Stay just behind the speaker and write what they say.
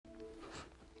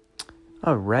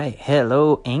All right.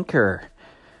 Hello, Anchor.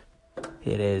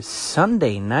 It is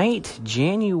Sunday night,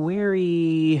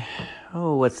 January...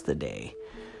 what's the day?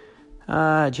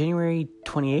 January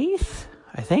 28th,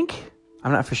 I think?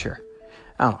 I'm not for sure.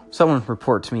 I don't know. Someone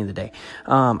report to me the day.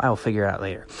 I will figure it out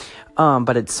later.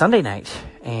 But it's Sunday night,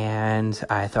 and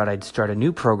I thought I'd start a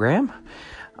new program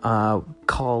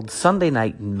called Sunday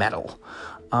Night Metal.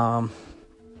 I'm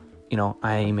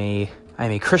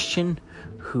a Christian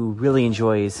who really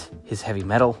enjoys his heavy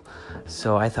metal,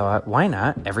 so I thought, why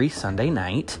not every Sunday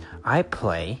night I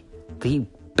play the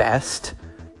best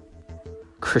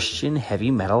Christian heavy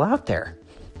metal out there.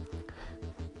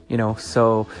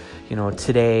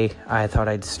 Today I thought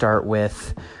I'd start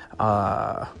with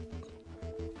Oh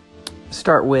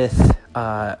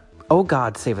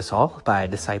God Save Us All by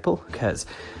Disciple, because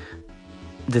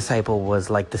Disciple was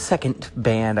like the second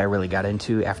band I really got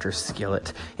into after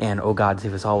Skillet, and Oh God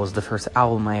Save Us All was the first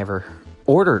album I ever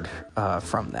ordered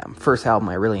from them. First album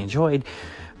I really enjoyed,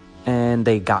 and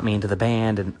they got me into the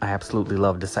band, and I absolutely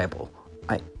love Disciple.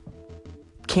 I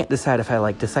can't decide if I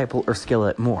like Disciple or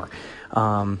Skillet more.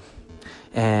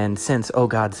 And since Oh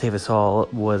God Save Us All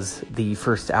was the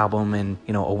first album, and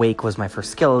Awake was my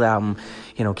first Skillet album,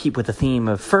 keep with the theme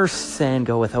of firsts and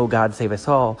go with Oh God Save Us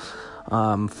All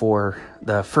for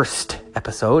the first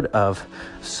episode of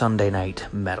Sunday Night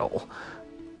Metal.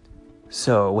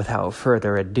 So without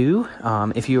further ado,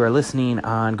 if you are listening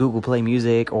on Google Play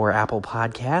Music or Apple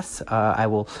Podcasts, I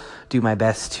will do my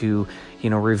best to,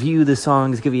 review the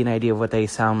songs, give you an idea of what they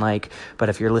sound like. But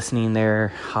if you're listening there,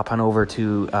 hop on over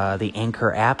to the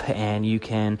Anchor app, and you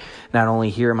can not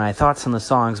only hear my thoughts on the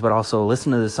songs, but also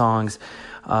listen to the songs,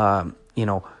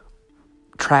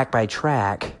 track by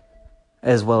track,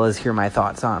 as well as hear my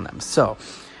thoughts on them. So,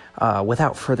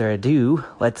 without further ado,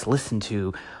 let's listen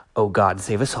to Oh God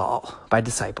Save Us All by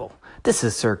Disciple. This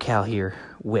is Sir Cal here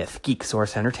with Geek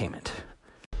Source Entertainment.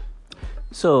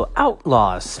 So,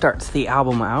 Outlaws starts the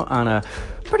album out on a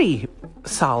pretty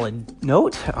solid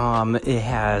note. It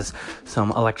has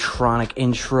some electronic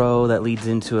intro that leads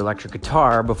into electric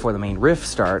guitar before the main riff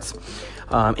starts.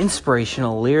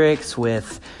 Inspirational lyrics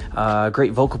with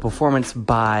great vocal performance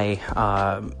by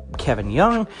Kevin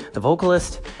Young, the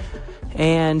vocalist.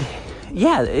 And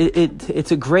yeah,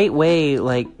 it's a great way,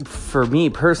 like, for me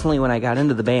personally, when I got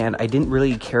into the band, I didn't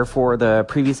really care for the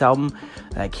previous album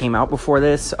that came out before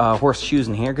this, Horseshoes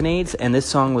and Hand Grenades, and this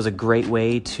song was a great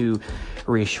way to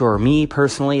reassure me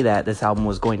personally that this album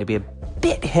was going to be a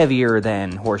bit heavier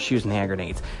than Horseshoes and Hand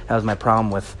Grenades. That was my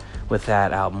problem with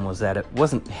that album, was that it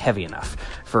wasn't heavy enough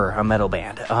for a metal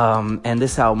band. And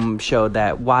this album showed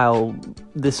that while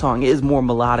this song is more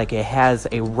melodic, it has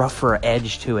a rougher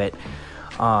edge to it.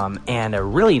 And a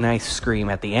really nice scream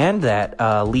at the end that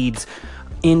leads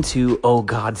into Oh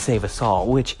God Save Us All,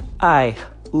 which I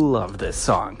love this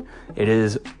song. It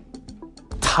is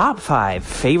top 5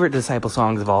 favorite Disciple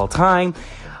songs of all time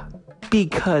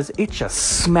because it just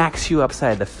smacks you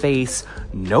upside the face.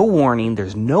 No warning,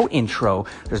 there's no intro,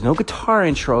 there's no guitar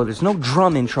intro, there's no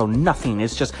drum intro, nothing.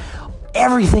 It's just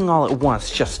everything all at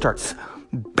once just starts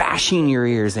bashing your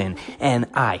ears in, and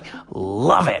I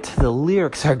love it. The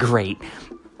lyrics are great.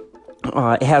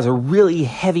 It has a really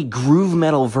heavy groove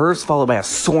metal verse followed by a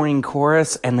soaring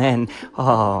chorus, and then,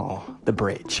 the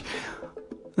bridge.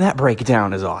 That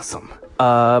breakdown is awesome.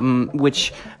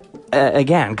 Which,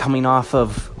 again, coming off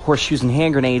of Horseshoes and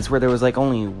Hand Grenades, where there was like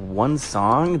only one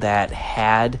song that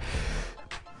had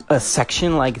a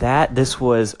section like that, this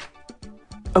was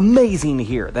amazing to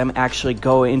hear them actually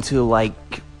go into like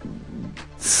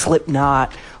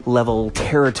Slipknot level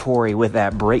territory with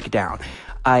that breakdown.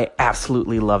 I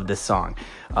absolutely love this song.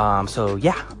 So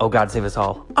yeah, Oh God Save Us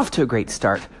All, off to a great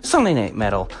start. Sunday Night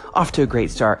Metal, off to a great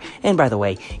start. And by the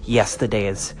way, yes, the day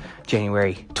is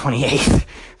January 28th.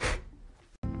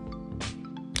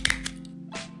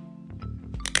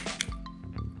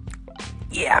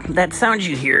 Yeah, that sound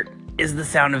you hear is the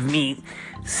sound of me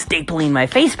stapling my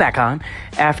face back on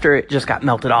after it just got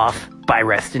melted off by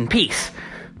Rest in Peace.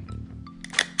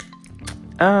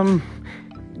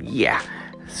 Yeah.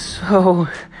 So,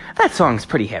 that song's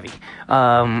pretty heavy.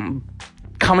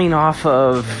 Coming off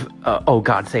of Oh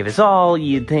God Save Us All,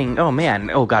 you'd think, oh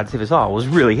man, Oh God Save Us All was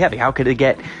really heavy. How could it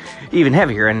get even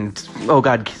heavier? And Oh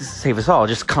God Save Us All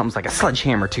just comes like a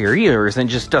sledgehammer to your ears and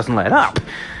just doesn't let up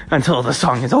until the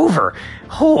song is over.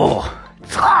 Oh,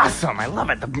 it's awesome. I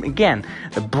love it.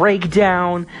 The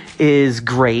breakdown is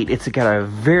great. It's got a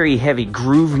very heavy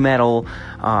groove metal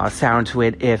sound to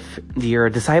it. If you're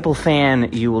a Disciple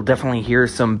fan, you will definitely hear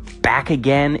some Back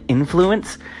Again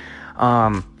influence.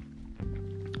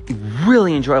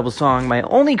 Really enjoyable song. My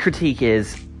only critique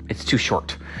is it's too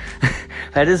short.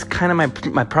 That is kind of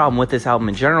my problem with this album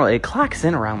in general. It clocks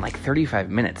in around like 35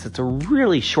 minutes. It's a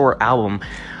really short album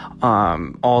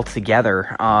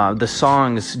altogether. The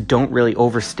songs don't really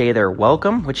overstay their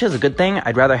welcome, which is a good thing.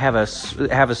 I'd rather have a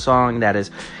song that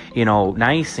is,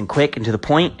 nice and quick and to the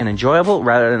point and enjoyable,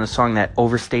 rather than a song that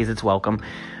overstays its welcome.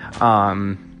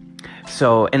 And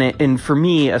for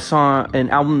me, an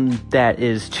album that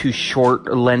is too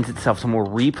short lends itself to more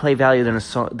replay value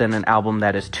than an album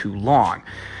that is too long.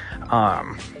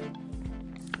 And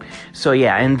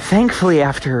thankfully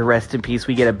after Rest in Peace,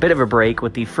 we get a bit of a break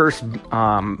with the first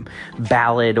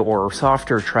ballad or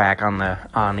softer track on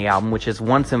the album, which is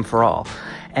Once and For All.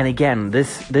 And again,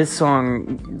 this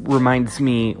song reminds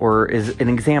me, or is an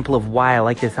example of why I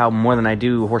like this album more than I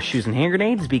do Horseshoes and Hand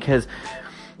Grenades, because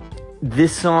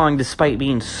this song, despite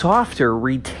being softer,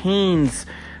 retains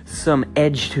some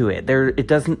edge to it. It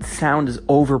doesn't sound as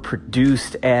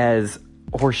overproduced as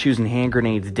Horseshoes and Hand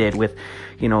Grenades did with,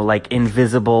 like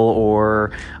Invisible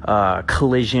or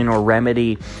Collision or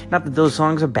Remedy. Not that those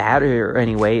songs are bad or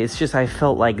anyway. It's just I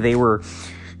felt like they were,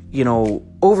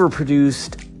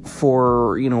 overproduced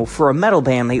for a metal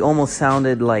band. They almost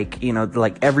sounded like,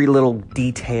 like every little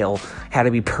detail had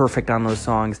to be perfect on those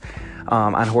songs.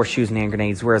 On Horseshoes and Hand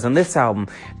Grenades, whereas on this album,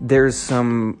 there's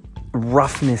some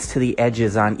roughness to the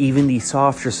edges on even the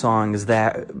softer songs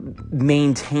that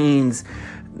maintains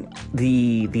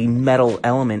the metal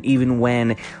element, even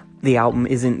when the album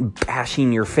isn't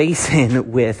bashing your face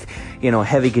in with,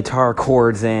 heavy guitar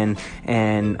chords and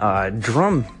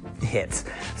drum hits.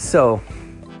 So,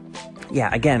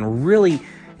 yeah, again, really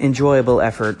enjoyable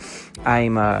effort.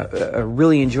 I'm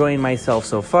really enjoying myself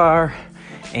so far.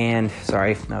 And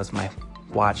sorry, that was my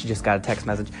watch, just got a text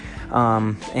message.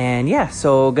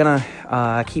 So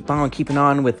gonna keep on keeping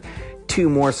on with 2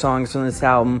 more songs from this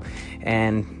album,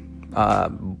 and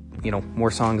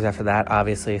more songs after that,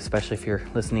 obviously, especially if you're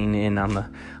listening in on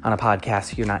a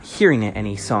podcast. You're not hearing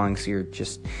any songs, you're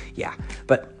just,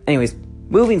 but anyways,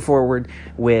 moving forward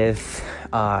with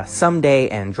Someday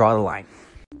and Draw the Line.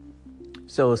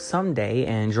 So Someday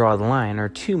and Draw the Line are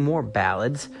 2 more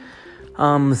ballads.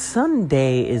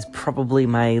 Someday is probably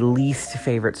my least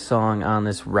favorite song on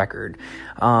this record,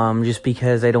 just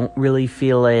because I don't really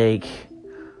feel like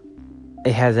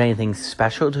it has anything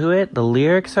special to it. The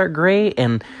lyrics are great,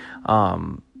 and,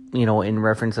 in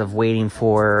reference of waiting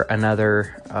for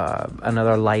another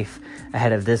life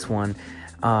ahead of this one,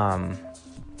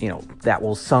 that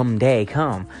will someday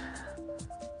come.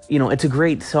 It's a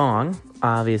great song.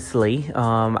 Obviously,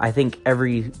 I think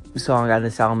every song on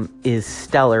this album is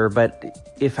stellar, but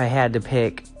if I had to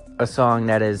pick a song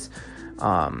that is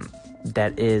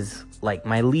like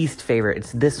my least favorite,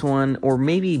 it's this one, or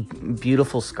maybe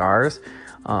Beautiful Scars.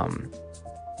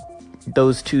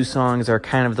 Those 2 songs are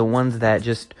kind of the ones that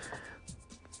just,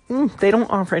 they don't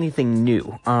offer anything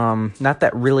new. Not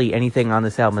that really anything on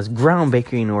this album is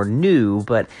groundbreaking or new,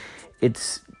 but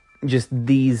it's just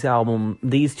these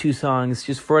 2 songs,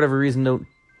 just for whatever reason,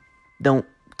 don't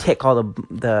tick all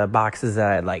the boxes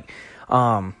that I like.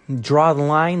 Draw the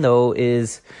Line, though,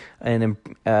 is a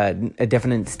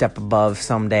definite step above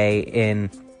Someday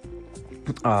in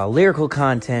lyrical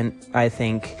content, I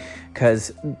think,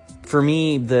 because for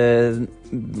me, the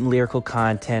lyrical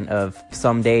content of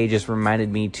Someday just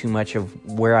reminded me too much of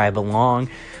Where I Belong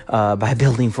by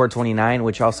Building 429,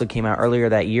 which also came out earlier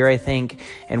that year, I think.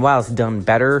 And while it's done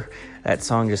better, that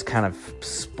song just kind of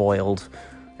spoiled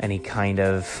any kind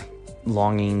of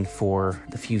longing for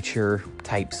the future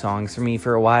type songs for me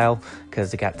for a while,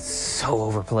 because it got so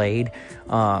overplayed.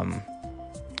 And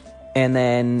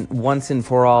then Once and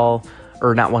For All,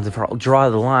 or not Once and For All, Draw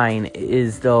the Line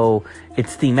is, though,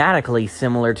 it's thematically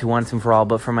similar to Once and For All,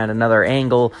 but from at another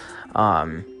angle.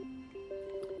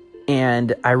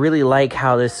 And I really like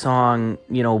how this song,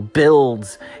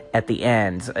 builds at the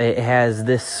end. It has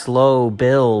this slow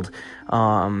build,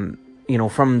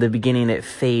 from the beginning it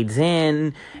fades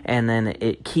in, and then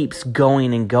it keeps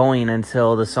going and going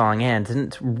until the song ends, and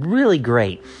it's really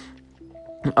great.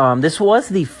 This was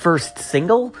the first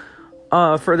single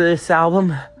for this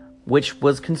album, which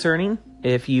was concerning.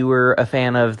 If you were a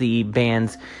fan of the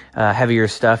band's heavier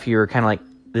stuff, you were kind of like,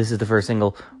 this is the first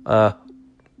single.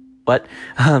 What?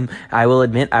 I will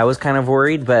admit I was kind of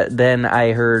worried, but then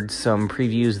I heard some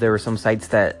previews. There were some sites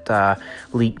that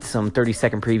leaked some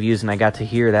 30-second previews, and I got to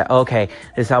hear that, okay,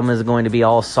 this album is going to be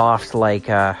all soft like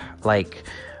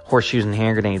Horseshoes and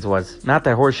Hand Grenades was. Not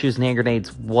that Horseshoes and Hand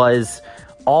Grenades was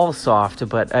all soft,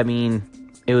 but I mean,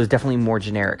 it was definitely more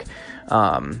generic.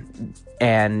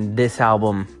 And this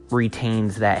album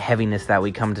retains that heaviness that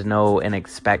we come to know and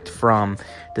expect from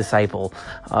Disciple.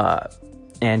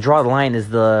 And Draw the Line is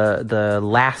the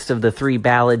last of the three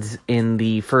ballads in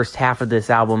the first half of this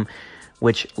album,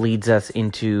 which leads us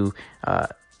into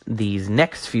these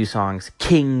next few songs,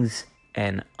 Kings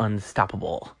and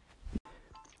Unstoppable.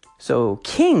 So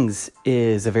Kings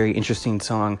is a very interesting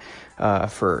song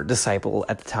for Disciple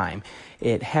at the time.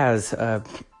 It has a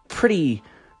pretty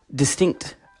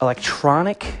distinct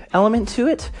electronic element to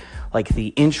it. Like the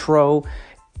intro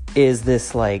is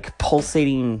this like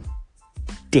pulsating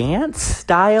dance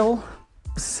style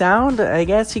sound, I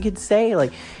guess you could say.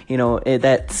 Like,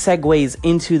 that segues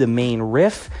into the main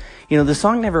riff. The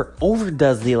song never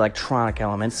overdoes the electronic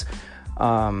elements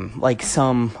like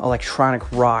some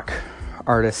electronic rock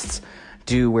artists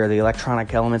do, where the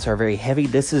electronic elements are very heavy.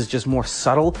 This is just more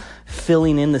subtle,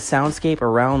 filling in the soundscape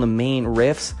around the main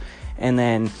riffs. And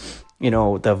then,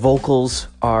 the vocals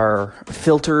are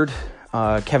filtered.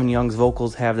 Kevin Young's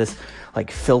vocals have this like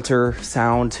filter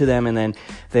sound to them, and then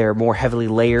they're more heavily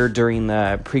layered during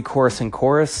the pre-chorus and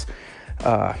chorus.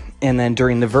 And then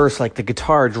during the verse, like the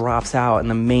guitar drops out and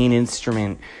the main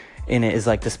instrument in it is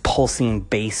like this pulsing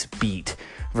bass beat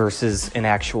versus an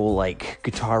actual like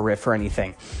guitar riff or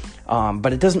anything.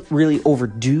 But it doesn't really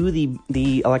overdo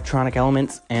the electronic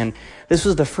elements. And this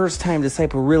was the first time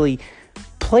Disciple really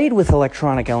played with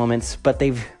electronic elements, but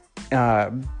they've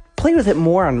played with it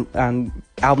more on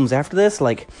albums after this.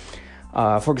 Like,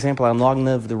 for example, on Long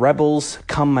Live the Rebels,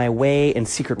 Come My Way, and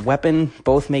Secret Weapon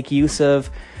both make use of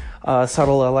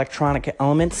subtle electronic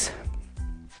elements.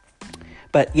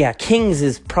 But yeah, Kings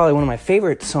is probably one of my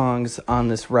favorite songs on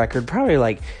this record. Probably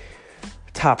like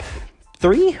top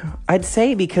 3, I'd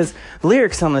say, because the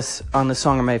lyrics on this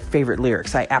song are my favorite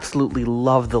lyrics. I absolutely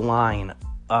love the line,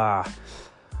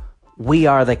 "We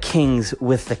are the kings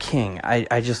with the king."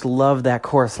 I just love that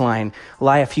chorus line.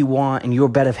 "Lie if you want in your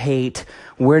bed of hate.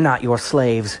 We're not your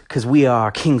slaves, because we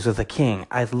are kings with the king."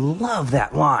 I love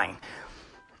that line.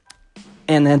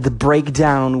 And then the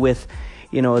breakdown with,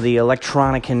 the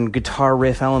electronic and guitar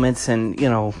riff elements, and,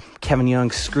 Kevin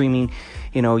Young screaming,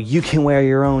 "You can wear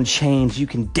your own chains, you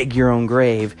can dig your own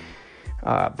grave,"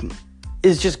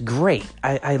 is just great.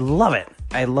 I love it.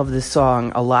 I love this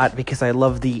song a lot because I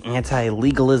love the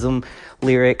anti-legalism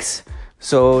lyrics.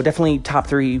 So definitely top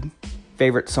 3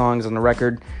 favorite songs on the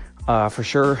record, for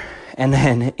sure. And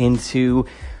then into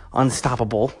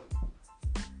Unstoppable.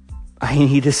 I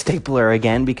need a stapler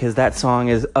again, because that song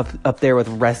is up there with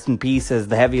Rest in Peace as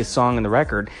the heaviest song on the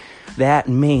record. That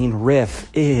main riff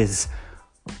is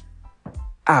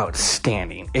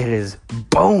outstanding. It is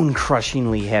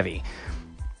bone-crushingly heavy.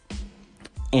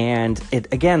 And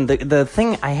it, again, the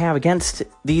thing I have against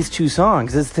these two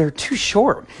songs is they're too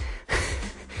short.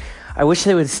 I wish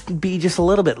they would be just a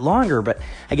little bit longer, but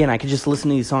again, I could just listen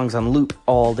to these songs on loop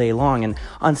all day long. And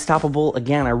Unstoppable,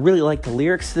 again, I really like the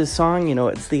lyrics to this song.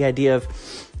 It's the idea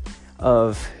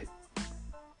of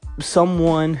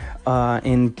someone,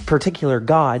 in particular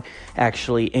God,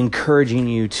 actually encouraging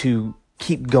you to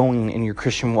keep going in your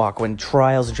Christian walk when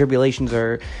trials and tribulations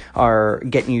are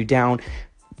getting you down.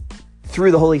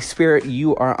 Through the Holy Spirit,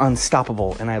 you are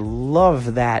unstoppable, and I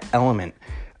love that element.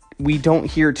 We don't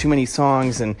hear too many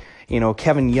songs, and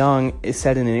Kevin Young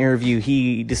said in an interview,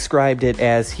 he described it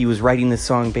as he was writing this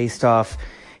song based off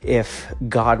if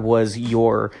God was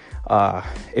your,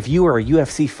 if you were a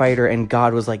UFC fighter and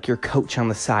God was like your coach on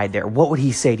the side there, what would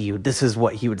he say to you? This is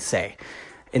what he would say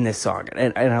in this song,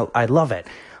 and I love it.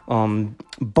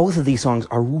 Both of these songs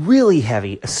are really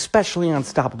heavy, especially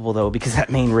Unstoppable, though, because that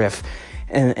main riff,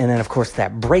 and then, of course,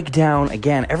 that breakdown.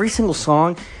 Again, every single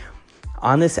song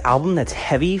on this album that's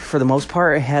heavy, for the most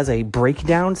part, it has a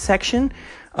breakdown section,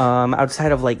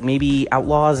 outside of, like, maybe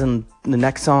Outlaws and the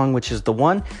next song, which is The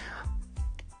One.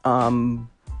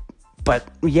 But,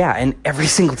 yeah, and every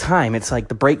single time, it's like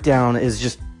the breakdown is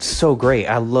just so great.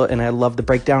 I love the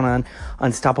breakdown on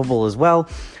Unstoppable as well.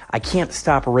 I can't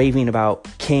stop raving about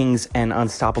Kings and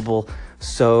Unstoppable,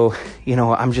 so,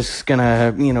 I'm just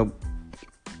gonna,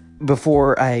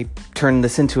 before I turn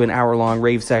this into an hour-long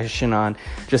rave session on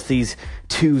just these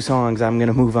two songs, I'm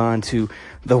gonna move on to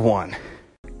The One.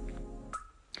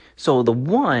 So The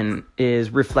One is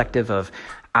reflective of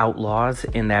Outlaws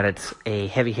in that it's a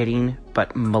heavy-hitting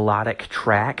but melodic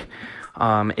track.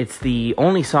 It's the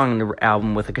only song in the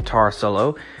album with a guitar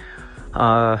solo,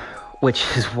 which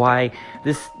is why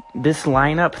this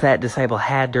lineup that Disciple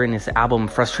had during this album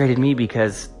frustrated me,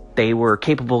 because they were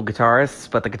capable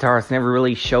guitarists, but the guitarists never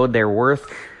really showed their worth.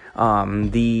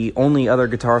 The only other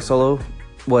guitar solo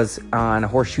was on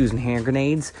Horseshoes and Hand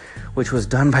Grenades, which was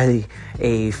done by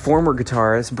a former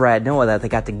guitarist, Brad Noah, that they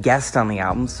got to guest on the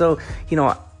album. So,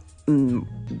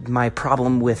 my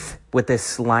problem with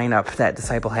this lineup that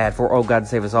Disciple had for Oh God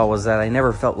Save Us All was that I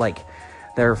never felt like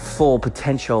their full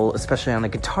potential, especially on the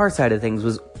guitar side of things,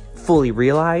 was fully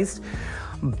realized.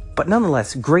 But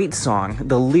nonetheless, great song.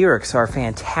 The lyrics are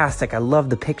fantastic. I love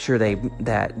the picture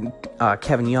that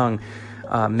Kevin Young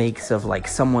makes of like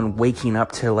someone waking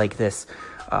up to like this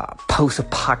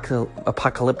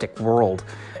post-apocalyptic world,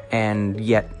 and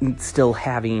yet still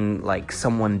having like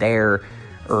someone there,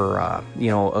 or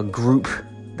a group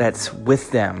that's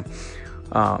with them,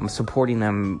 supporting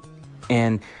them.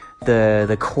 And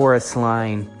the chorus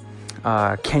line,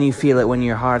 can you feel it when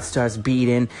your heart starts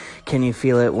beating? Can you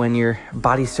feel it when your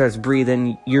body starts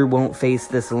breathing? You won't face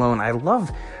this alone. I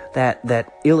love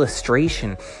that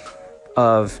illustration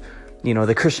of,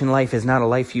 the Christian life is not a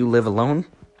life you live alone,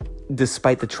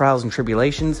 despite the trials and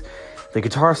tribulations. The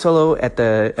guitar solo at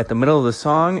the middle of the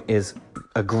song is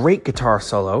a great guitar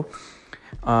solo.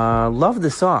 Love the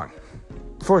song,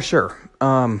 for sure.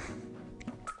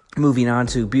 Moving on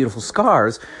to Beautiful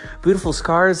Scars. Beautiful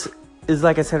Scars is,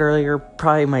 like I said earlier,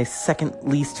 probably my second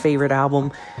least favorite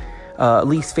song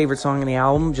in the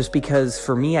album, just because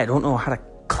for me, I don't know how to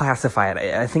classify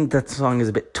it. I think that song is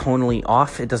a bit tonally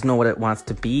off. It doesn't know what it wants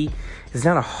to be. It's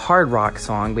not a hard rock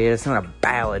song, but it's not a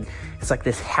ballad. It's like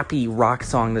this happy rock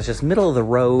song that's just middle of the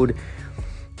road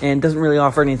and doesn't really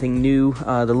offer anything new.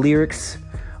 The lyrics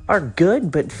are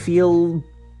good, but feel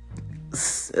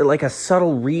like a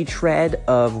subtle retread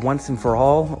of Once and For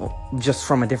All, just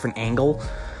from a different angle.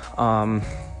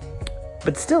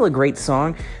 But still a great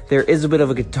song. There is a bit of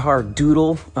a guitar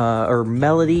doodle or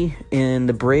melody in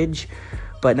the bridge,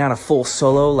 but not a full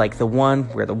solo like the one,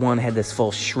 where the one had this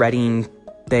full shredding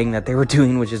thing that they were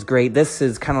doing, which is great. This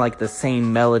is kind of like the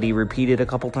same melody repeated a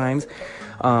couple times,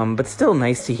 but still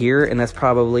nice to hear, and that's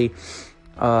probably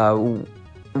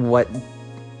what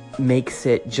makes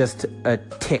it just a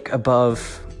tick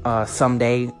above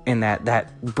Someday, and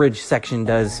that bridge section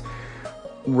does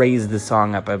raise the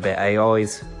song up a bit.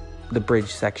 The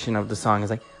bridge section of the song is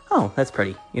like, oh, that's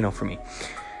pretty, for me.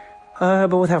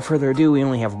 But without further ado, we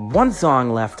only have one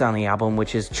song left on the album,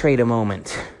 which is Trade a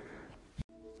Moment.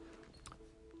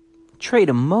 Trade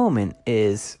a Moment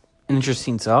is an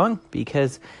interesting song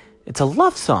because it's a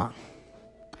love song.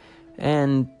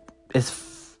 And as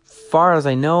far as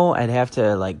I know, I'd have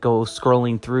to go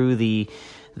scrolling through the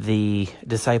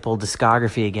Disciple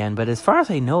discography again, but as far as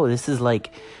I know, this is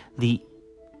the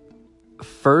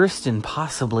first and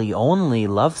possibly only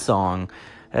love song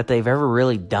that they've ever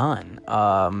really done.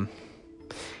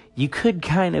 You could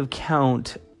kind of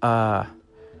count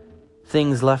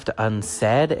Things Left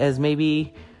Unsaid as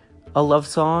maybe a love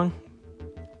song,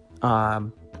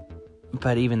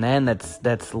 but even then,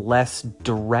 that's less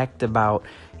direct about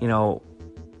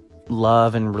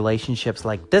love and relationships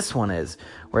like this one is,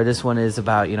 where this one is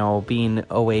about being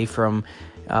away from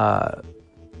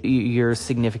your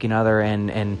significant other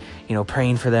and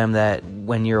praying for them that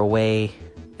when you're away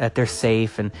that they're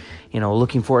safe, and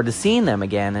looking forward to seeing them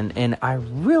again. And I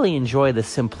really enjoy the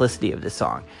simplicity of this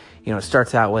song. It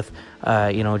starts out with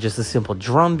just a simple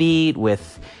drum beat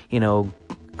with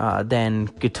then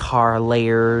guitar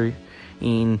layers,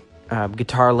 and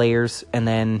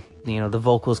then the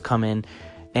vocals come in,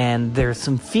 and there's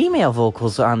some female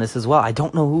vocals on this as well. I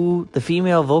don't know who the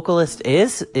female vocalist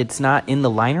is. It's not in the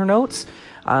liner notes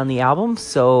on the album,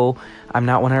 so I'm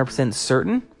not 100%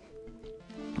 certain.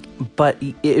 But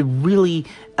it really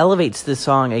elevates this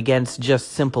song against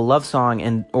just simple love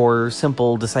song or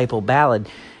simple Disciple ballad,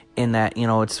 in that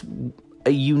it's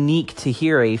unique to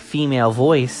hear a female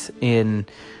voice in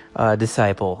a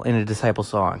Disciple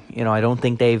song. I don't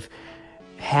think they've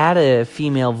had a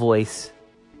female voice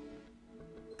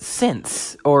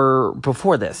since or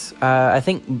before this. I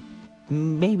think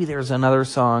maybe there's another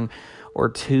song or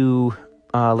two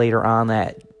later on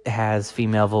that has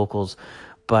female vocals,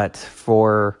 but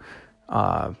for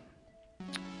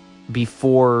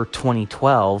before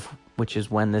 2012, which is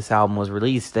when this album was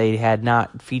released, they had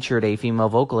not featured a female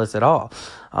vocalist at all.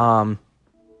 So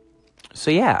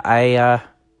yeah, I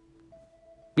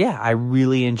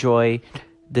really enjoy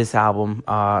this album.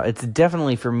 It's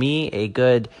definitely for me a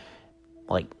good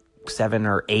 7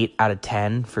 or 8 out of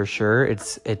 10 for sure.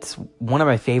 It's one of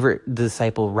my favorite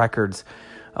Disciple records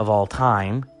of all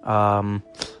time,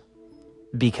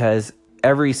 because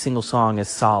every single song is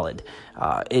solid.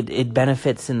 It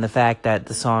benefits in the fact that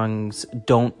the songs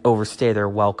don't overstay their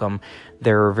welcome.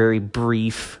 They're very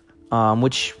brief,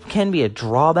 which can be a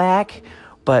drawback,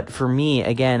 but for me,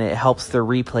 again, it helps the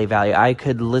replay value. I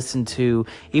could listen to,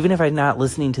 even if I'm not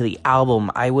listening to the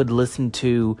album, I would listen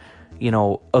to,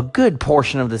 a good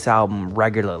portion of this album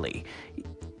regularly.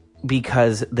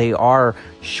 because they are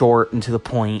short and to the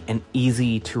point and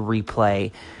easy to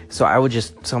replay. So I would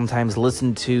just sometimes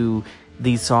listen to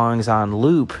these songs on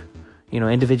loop,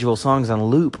 individual songs on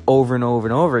loop over and over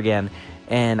and over again.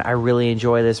 And I really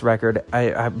enjoy this record.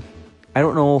 I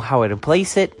don't know how I'd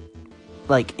place it,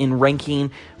 like in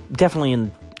ranking,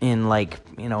 definitely in like,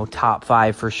 top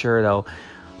 5 for sure though.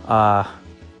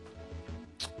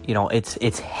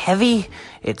 It's heavy,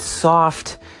 it's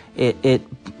soft,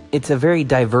 it's a very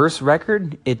diverse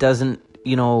record. It doesn't,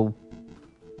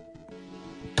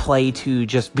 play to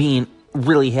just being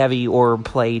really heavy or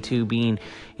play to being,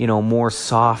 more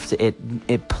soft.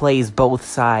 It plays both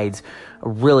sides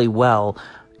really well.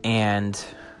 And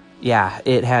yeah,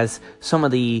 it has some of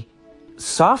the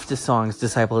softest songs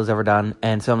Disciple has ever done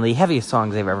and some of the heaviest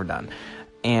songs they've ever done.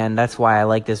 And that's why I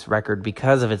like this record,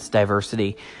 because of its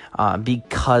diversity,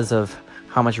 because of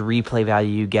how much replay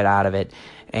value you get out of it.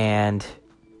 And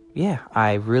yeah,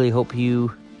 I really hope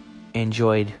you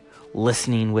enjoyed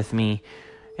listening with me,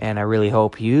 and I really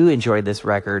hope you enjoyed this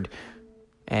record.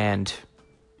 And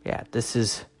yeah, this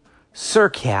is Sir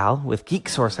Cal with Geek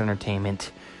Source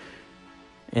Entertainment.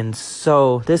 And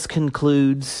so this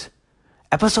concludes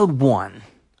episode 1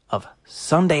 of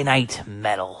Sunday Night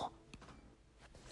Metal.